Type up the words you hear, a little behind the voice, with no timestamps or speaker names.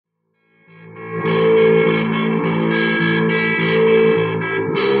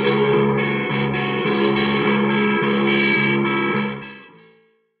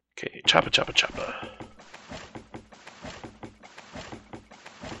choppa choppa choppa.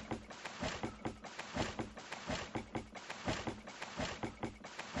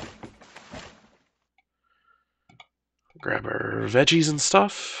 Grab our veggies and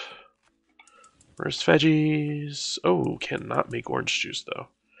stuff. Roast veggies. Oh, cannot make orange juice though.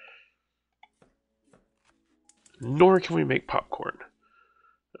 Nor can we make popcorn.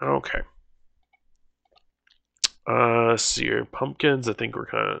 Okay. Let's see here. Pumpkins, I think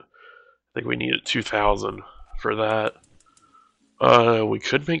we needed 2,000 for that. We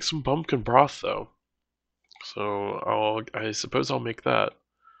could make some pumpkin broth though. So I suppose I'll make that.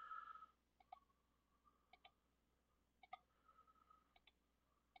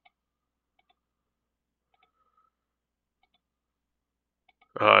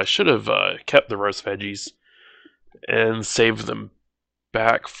 I should have kept the roast veggies and saved them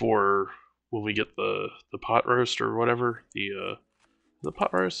back for when we get the pot roast or whatever, the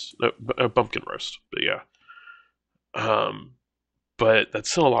pot roast, no, pumpkin roast. But yeah, but that's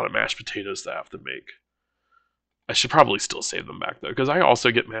still a lot of mashed potatoes to have to make. I should probably still save them back though, because I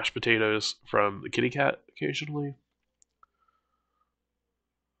also get mashed potatoes from the kitty cat occasionally.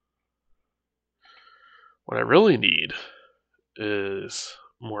 What I really need is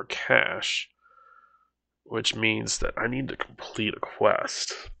more cash, which means that I need to complete a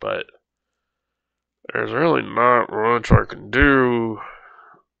quest, but there's really not much I can do.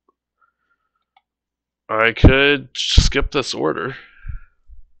 I could skip this order.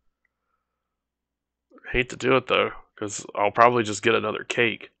 Hate to do it though, because I'll probably just get another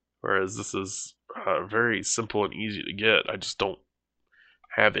cake, whereas this is very simple and easy to get. I just don't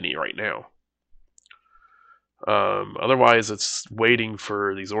have any right now. Otherwise, it's waiting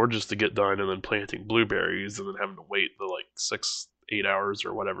for these oranges to get done and then planting blueberries and then having to wait the like 6-8 hours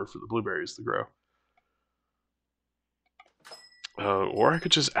or whatever for the blueberries to grow. Or I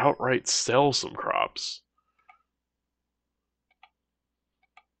could just outright sell some crops.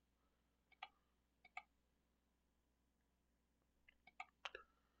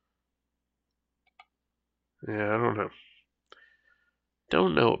 Yeah, I don't know.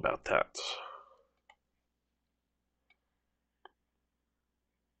 Don't know about that.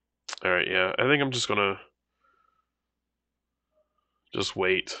 Alright, yeah, I think I'm just gonna just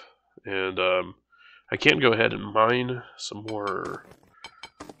wait. And I can go ahead and mine some more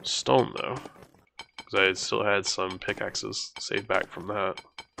stone though, because I still had some pickaxes saved back from that.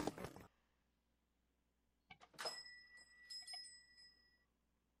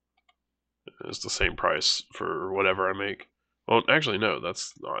 It's the same price for whatever I make. Well, actually, no,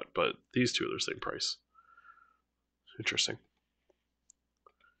 that's not, but these two are the same price. Interesting.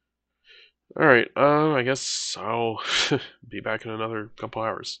 Alright, I guess I'll be back in another couple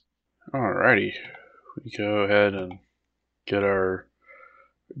hours. Alrighty, we go ahead and get our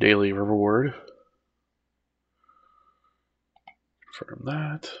daily reward. Confirm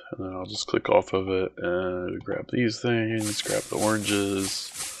that, and then I'll just click off of it and grab these things, grab the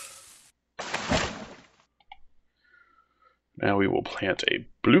oranges. Now we will plant a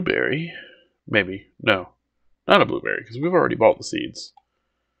blueberry. Maybe. No. Not a blueberry, because we've already bought the seeds.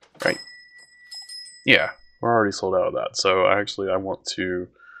 Right? Yeah, we're already sold out of that. So actually I want to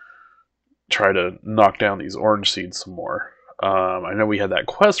try to knock down these orange seeds some more. I know we had that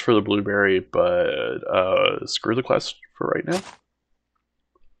quest for the blueberry, but screw the quest for right now.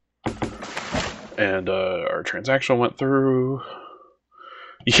 And our transaction went through.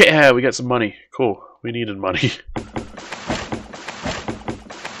 Yeah, we got some money. Cool. We needed money.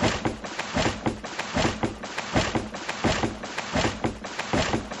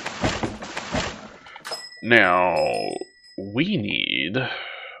 Now, we need...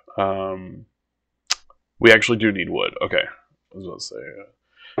 we actually do need wood. Okay. I was about to say...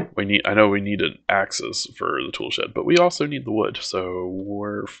 I know we needed axes for the tool shed, but we also need the wood, so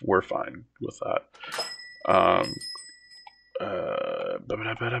we're fine with that.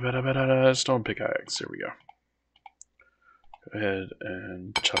 Stone pickaxe. Here we go. Go ahead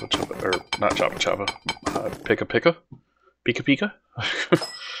and choppa choppa, or not choppa choppa, picka picka, pika pika.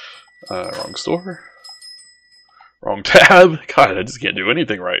 Wrong store. Wrong tab. God, I just can't do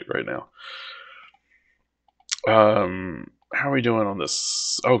anything right now. How are we doing on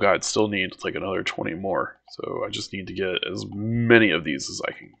this? Oh god, still need like another 20 more. So I just need to get as many of these as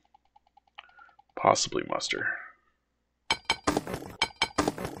I can possibly muster.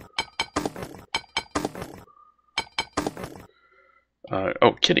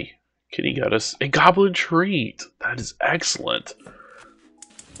 Oh, Kitty. Kitty got us a goblin treat. That is excellent.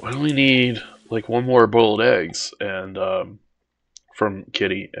 We only need like one more boiled eggs and from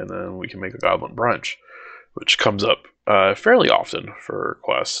Kitty, and then we can make a goblin brunch, which comes up fairly often for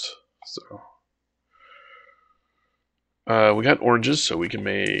quest. So we got oranges, so we can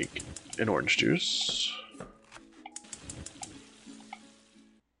make an orange juice.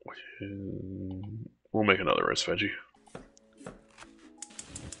 And we'll make another roast veggie.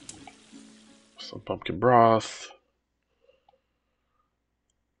 Some pumpkin broth.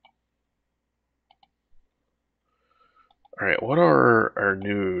 Alright, what are our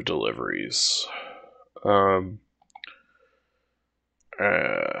new deliveries? Okay,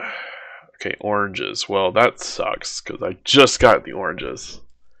 oranges. Well, that sucks, because I just got the oranges.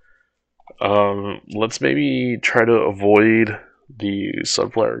 Let's maybe try to avoid the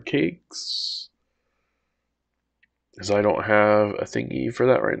sunflower cakes, because I don't have a thingy for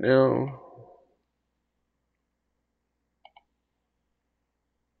that right now.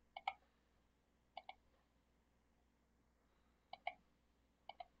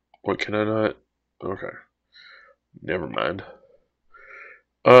 What can I not? Okay, never mind.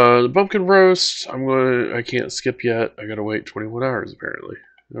 The pumpkin roast, I can't skip yet. I gotta wait 21 hours apparently.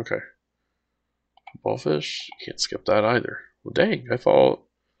 Okay. Ballfish, can't skip that either. Well, dang, I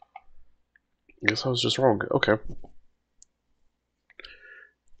guess I was just wrong. Okay.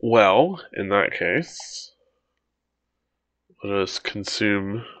 Well, in that case, let us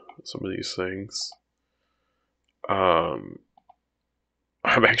consume some of these things. Um,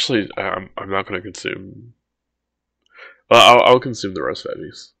 I'm not going to consume. Well, I'll consume the roast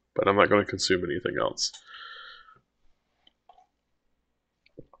veggies, but I'm not going to consume anything else.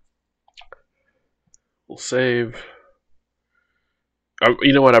 We'll save.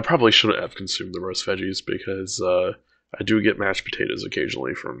 You know what? I probably shouldn't have consumed the roast veggies because I do get mashed potatoes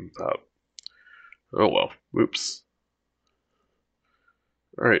occasionally from. Oh well. Oops.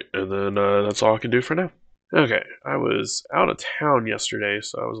 Alright, and then that's all I can do for now. Okay, I was out of town yesterday,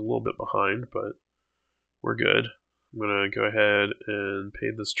 so I was a little bit behind, but we're good. I'm going to go ahead and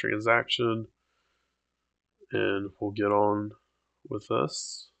pay this transaction, and we'll get on with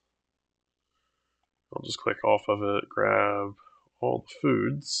this. I'll just click off of it, grab all the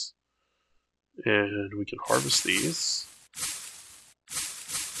foods, and we can harvest these.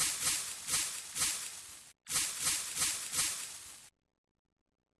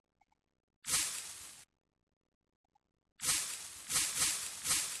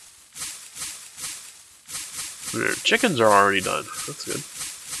 Our chickens are already done. That's good.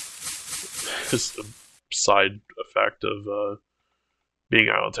 Just a side effect of being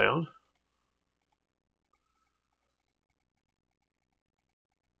out of town.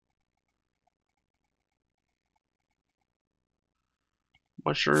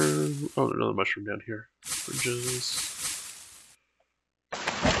 Mushroom. Oh, another mushroom down here. Bridges.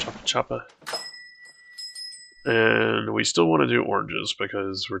 Choppa choppa. And we still want to do oranges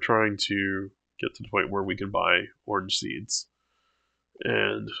because we're trying to get to the point where we can buy orange seeds.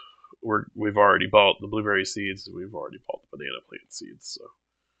 And we've already bought the blueberry seeds and we've already bought the banana plant seeds. So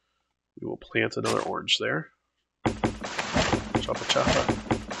we will plant another orange there. Choppa choppa.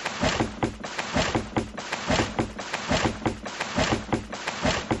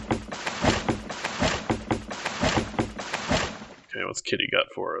 Okay, what's Kitty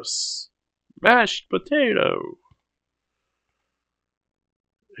got for us? Mashed potato!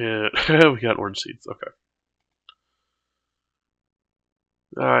 And we got orange seeds, okay.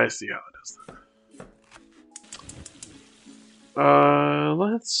 I see how it is then.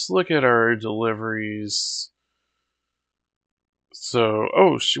 Let's look at our deliveries. So,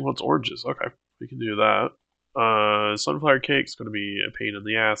 oh, she wants oranges. Okay, we can do that. Sunflower cake's going to be a pain in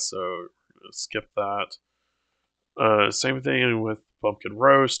the ass, so skip that. Same thing with pumpkin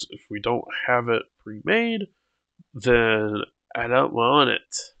roast. If we don't have it pre-made, then I don't want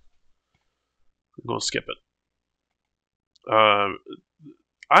it. I'm going to skip it.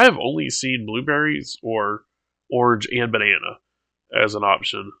 I have only seen blueberries or orange and banana as an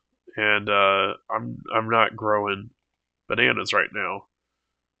option, and I'm not growing bananas right now,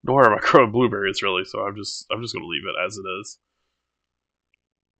 nor am I growing blueberries really. So I'm just going to leave it as it is.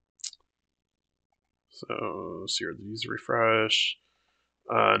 So sear these, refresh.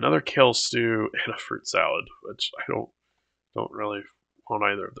 Another kale stew and a fruit salad, which I don't really want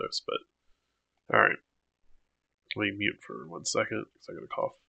either of those. But all right, let me mute for 1 second because I got a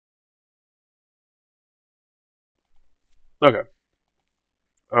cough. Okay.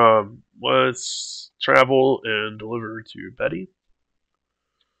 Let's travel and deliver to Betty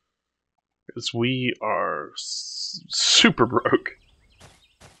because we are super broke.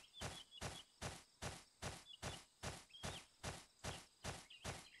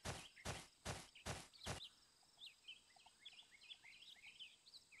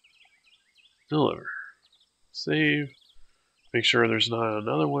 Deliver. Save. Make sure there's not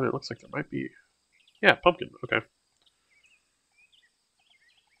another one. It looks like there might be. Yeah, pumpkin. Okay.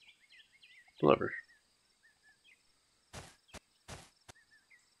 Deliver.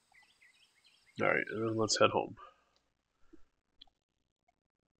 Alright, and then let's head home.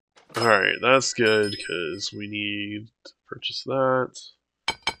 Alright, that's good, because we need to purchase that.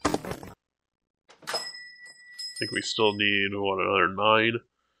 I think we still need, what, another 9?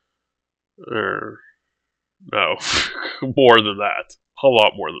 Or, no, more than that. A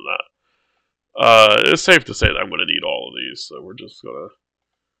lot more than that. It's safe to say that I'm going to need all of these, so we're just going to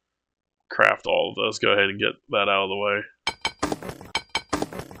craft all of those. Go ahead and get that out of the way.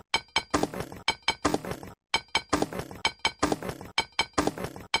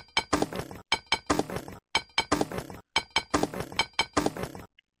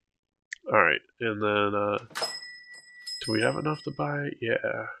 Alright, and then, do we have enough to buy?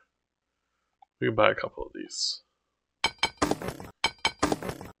 Yeah. We can buy a couple of these.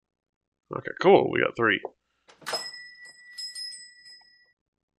 Okay, cool. We got 3.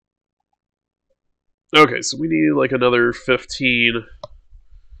 Okay, so we need like another 15.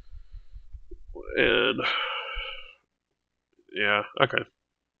 And yeah, okay.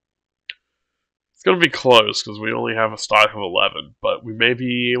 It's going to be close because we only have a stock of 11, but we may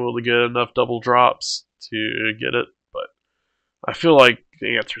be able to get enough double drops to get it, but I feel like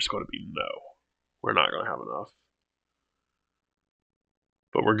the answer is going to be no. We're not going to have enough.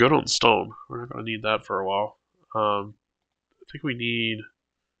 But we're good on stone. We're not going to need that for a while. I think we need...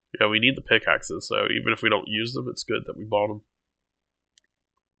 Yeah, we need the pickaxes, so even if we don't use them, it's good that we bought them.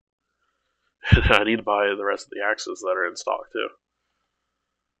 I need to buy the rest of the axes that are in stock, too.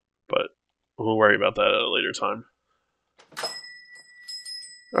 But we'll worry about that at a later time.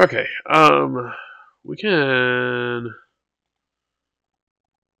 Okay, we can...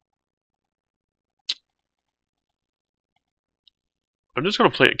 I'm just going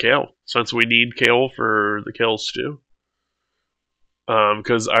to plant kale, since we need kale for the kale stew.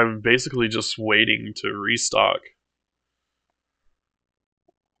 Because I'm basically just waiting to restock.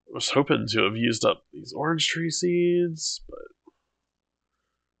 I was hoping to have used up these orange tree seeds, but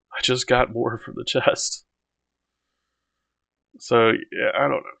I just got more from the chest. So, yeah, I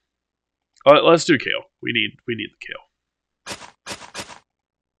don't know. Let's do kale. We need the kale.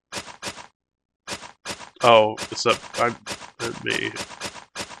 Oh, except it may...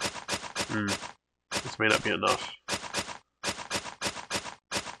 this may not be enough.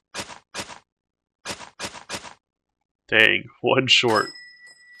 Dang, one short.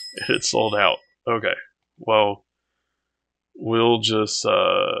 And it's sold out. Okay, well, we'll just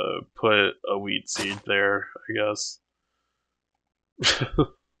put a wheat seed there, I guess.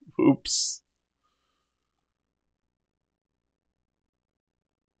 Oops.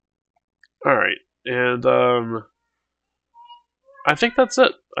 Alright, and I think that's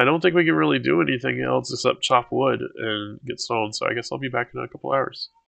it. I don't think we can really do anything else except chop wood and get stone, so I guess I'll be back in a couple hours.